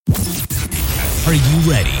Are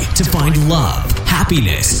you ready to find love,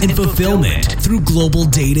 happiness, and fulfillment through global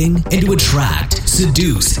dating and to attract,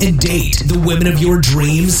 seduce, and date the women of your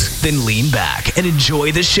dreams? Then lean back and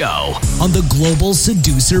enjoy the show on the Global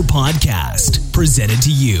Seducer Podcast, presented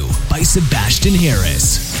to you by Sebastian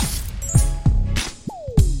Harris.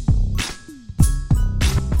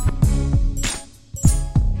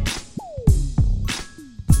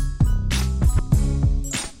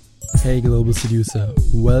 Hey Global Seducer,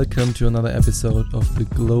 welcome to another episode of the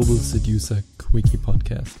Global Seducer Quickie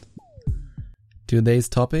Podcast. Today's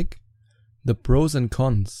topic, the pros and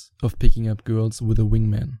cons of picking up girls with a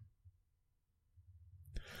wingman.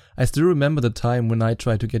 I still remember the time when I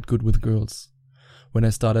tried to get good with girls, when I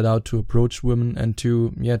started out to approach women and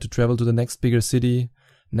to travel to the next bigger city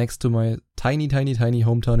next to my tiny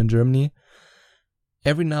hometown in Germany.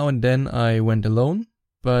 Every now and then I went alone,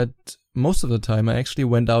 but most of the time I actually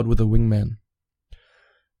went out with a wingman.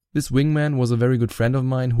 This wingman was a very good friend of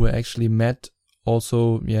mine who I actually met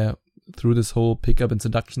also, through this whole pickup and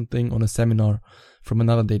seduction thing on a seminar from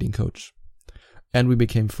another dating coach. And we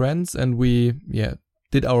became friends and we,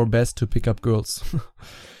 did our best to pick up girls.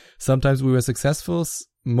 Sometimes we were successful.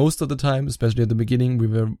 Most of the time, especially at the beginning, we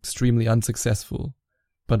were extremely unsuccessful.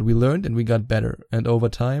 But we learned and we got better. And over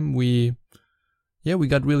time, we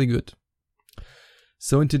got really good.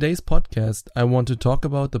 So in today's podcast, I want to talk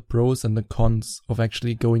about the pros and the cons of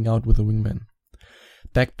actually going out with a wingman.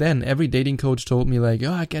 Back then, every dating coach told me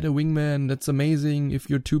get a wingman, that's amazing. If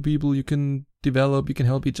you're two people, you can develop, you can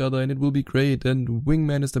help each other and it will be great. And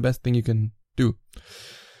wingman is the best thing you can do.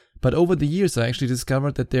 But over the years, I actually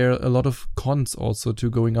discovered that there are a lot of cons also to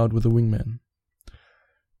going out with a wingman.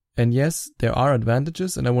 And yes, there are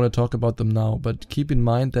advantages and I want to talk about them now. But keep in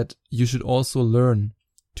mind that you should also learn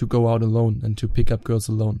to go out alone and to pick up girls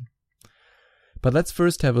alone. But let's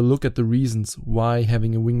first have a look at the reasons why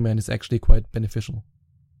having a wingman is actually quite beneficial.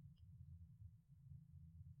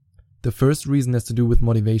 The first reason has to do with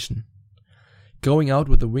motivation. Going out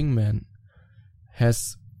with a wingman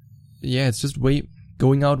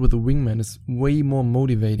going out with a wingman is way more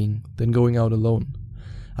motivating than going out alone.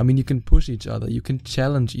 I mean, you can push each other, you can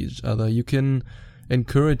challenge each other, you can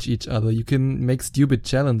encourage each other, you can make stupid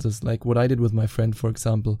challenges like what I did with my friend, for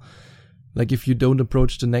example. Like if you don't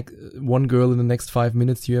approach the next one girl in the next 5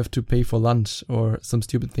 minutes, you have to pay for lunch or some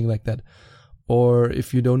stupid thing like that. Or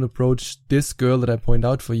if you don't approach this girl that I point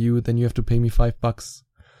out for you, then you have to pay me $5.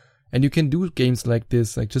 And you can do games like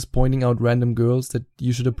this, like just pointing out random girls that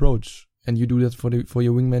you should approach. And you do that for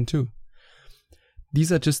your wingman too.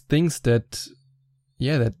 These are just things that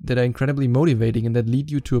are incredibly motivating and that lead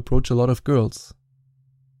you to approach a lot of girls.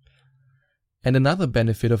 And another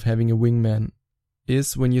benefit of having a wingman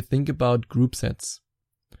is when you think about group sets.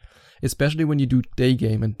 Especially when you do day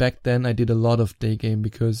game. And back then I did a lot of day game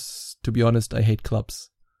because, to be honest, I hate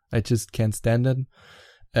clubs. I just can't stand them.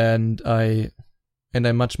 And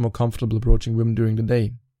I'm much more comfortable approaching women during the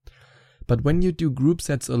day. But when you do group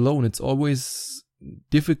sets alone, it's always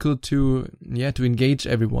difficult to engage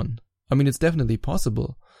everyone. I mean, it's definitely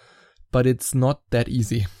possible, but it's not that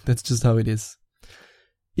easy. That's just how it is.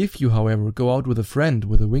 If you, however, go out with a friend,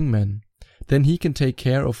 with a wingman, then he can take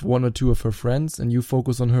care of one or two of her friends and you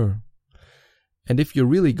focus on her. And if you're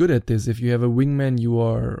really good at this, if you have a wingman you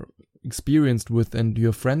are experienced with and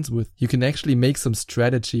you're friends with, you can actually make some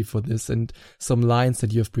strategy for this and some lines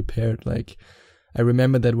that you have prepared. Like, I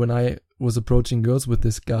remember that when I was approaching girls with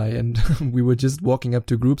this guy and we were just walking up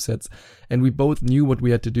to group sets and we both knew what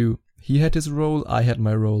we had to do. He had his role, I had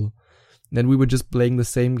my role. Then we were just playing the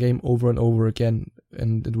same game over and over again,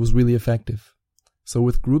 and it was really effective. So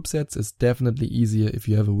with group sets, it's definitely easier if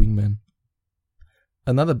you have a wingman.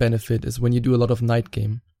 Another benefit is when you do a lot of night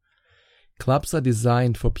game. Clubs are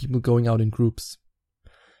designed for people going out in groups.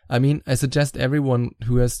 I mean, I suggest everyone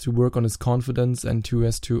who has to work on his confidence and who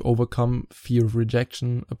has to overcome fear of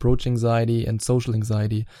rejection, approach anxiety, and social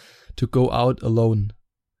anxiety to go out alone.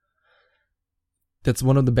 That's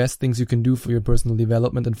one of the best things you can do for your personal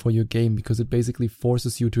development and for your game because it basically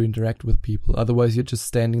forces you to interact with people. Otherwise, you're just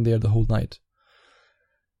standing there the whole night.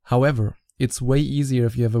 However, it's way easier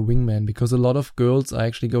if you have a wingman because a lot of girls are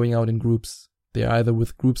actually going out in groups. They're either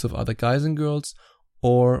with groups of other guys and girls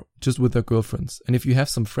or just with their girlfriends. And if you have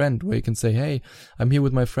some friend where you can say, hey, I'm here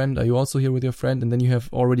with my friend, are you also here with your friend? And then you have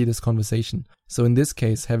already this conversation. So in this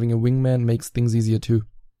case, having a wingman makes things easier too.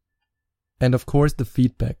 And of course, the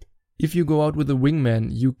feedback. If you go out with a wingman,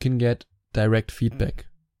 you can get direct feedback.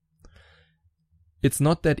 It's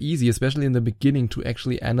not that easy, especially in the beginning, to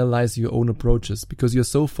actually analyze your own approaches because you're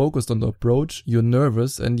so focused on the approach, you're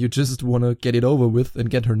nervous, and you just want to get it over with and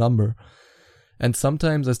get her number. And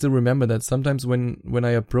sometimes I still remember that sometimes when I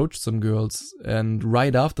approached some girls and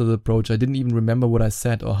right after the approach, I didn't even remember what I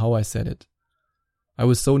said or how I said it. I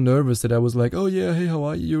was so nervous that I was like, oh yeah, hey, how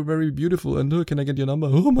are you? You're very beautiful. And can I get your number?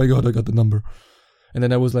 Oh my God, I got the number. And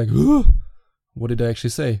then I was like, what did I actually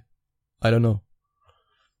say? I don't know.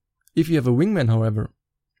 If you have a wingman, however,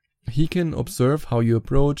 he can observe how you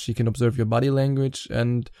approach, he can observe your body language,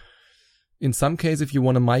 and in some case, if you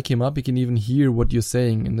want to mic him up, he can even hear what you're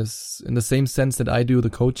saying in the same sense that I do the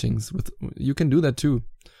coachings. You can do that too.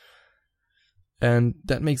 And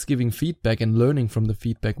that makes giving feedback and learning from the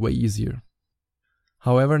feedback way easier.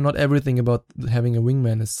 However, not everything about having a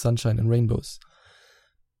wingman is sunshine and rainbows.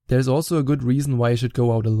 There's also a good reason why you should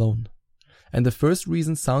go out alone. And the first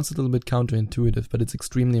reason sounds a little bit counterintuitive, but it's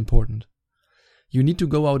extremely important. You need to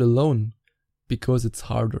go out alone because it's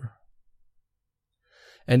harder.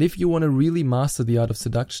 And if you want to really master the art of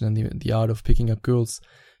seduction and the art of picking up girls,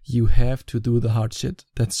 you have to do the hard shit.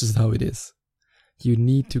 That's just how it is. You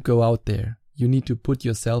need to go out there. You need to put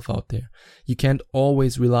yourself out there. You can't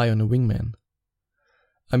always rely on a wingman.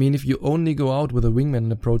 I mean, if you only go out with a wingman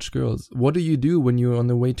and approach girls, what do you do when you're on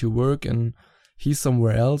the way to work and he's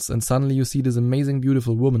somewhere else and suddenly you see this amazing,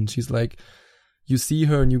 beautiful woman? She's like, you see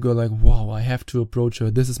her and you go like, wow, I have to approach her.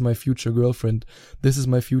 This is my future girlfriend. This is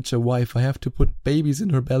my future wife. I have to put babies in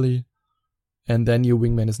her belly. And then your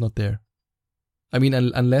wingman is not there. I mean,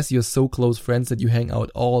 unless you're so close friends that you hang out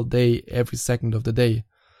all day, every second of the day.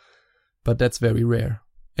 But that's very rare.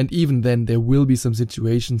 And even then, there will be some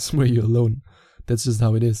situations where you're alone. That's just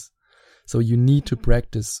how it is. So you need to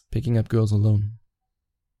practice picking up girls alone.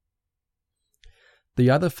 The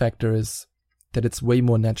other factor is that it's way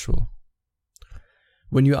more natural.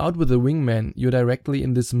 When you're out with a wingman, you're directly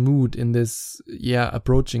in this mood, in this,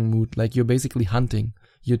 approaching mood. Like you're basically hunting.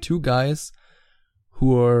 You're two guys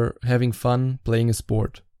who are having fun playing a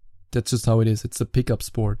sport. That's just how it is. It's a pickup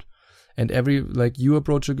sport. And you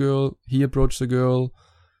approach a girl, he approaches a girl,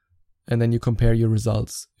 and then you compare your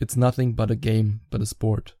results. It's nothing but a game, but a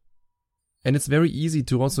sport. And it's very easy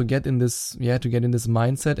to also get in this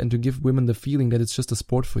mindset and to give women the feeling that it's just a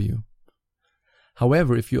sport for you.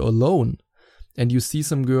 However, if you're alone, and you see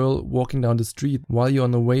some girl walking down the street while you're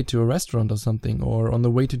on the way to a restaurant or something, or on the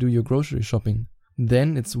way to do your grocery shopping,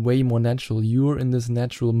 then it's way more natural. You're in this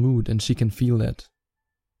natural mood and she can feel that.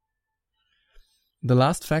 The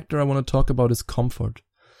last factor I want to talk about is comfort.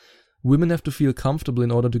 Women have to feel comfortable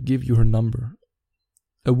in order to give you her number.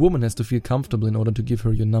 A woman has to feel comfortable in order to give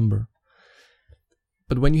her your number.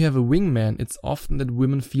 But when you have a wingman, it's often that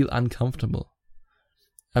women feel uncomfortable.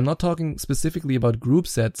 I'm not talking specifically about group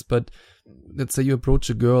sets, but let's say you approach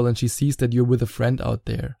a girl and she sees that you're with a friend out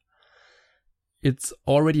there. It's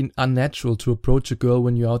already unnatural to approach a girl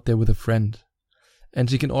when you're out there with a friend. And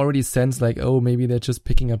she can already sense like, oh, maybe they're just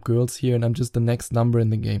picking up girls here and I'm just the next number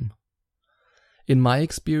in the game. In my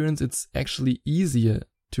experience, it's actually easier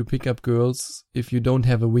to pick up girls if you don't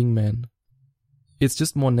have a wingman. It's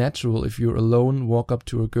just more natural if you're alone, walk up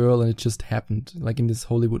to a girl and it just happened, like in these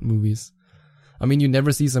Hollywood movies. I mean, you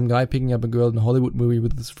never see some guy picking up a girl in a Hollywood movie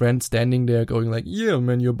with his friend standing there going like, yeah,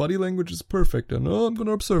 man, your body language is perfect and I'm going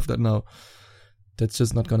to observe that now. That's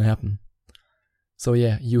just not going to happen. So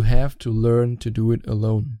yeah, you have to learn to do it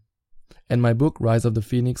alone. And my book, Rise of the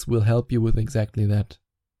Phoenix, will help you with exactly that.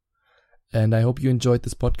 And I hope you enjoyed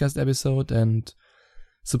this podcast episode and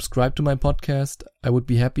subscribe to my podcast. I would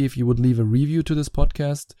be happy if you would leave a review to this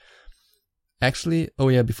podcast. Actually,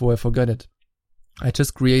 before I forget it, I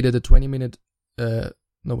just created a 21-minute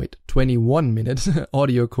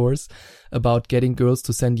audio course about getting girls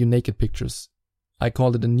to send you naked pictures. I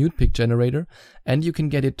called it a nude pic generator, and you can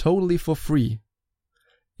get it totally for free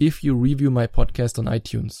if you review my podcast on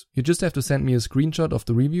iTunes. You just have to send me a screenshot of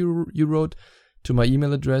the review you wrote to my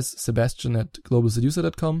email address,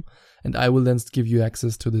 sebastian@globalseducer.com, and I will then give you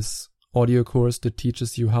access to this audio course that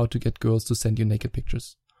teaches you how to get girls to send you naked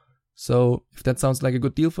pictures. So if that sounds like a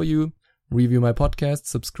good deal for you, review my podcast,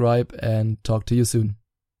 subscribe, and talk to you soon.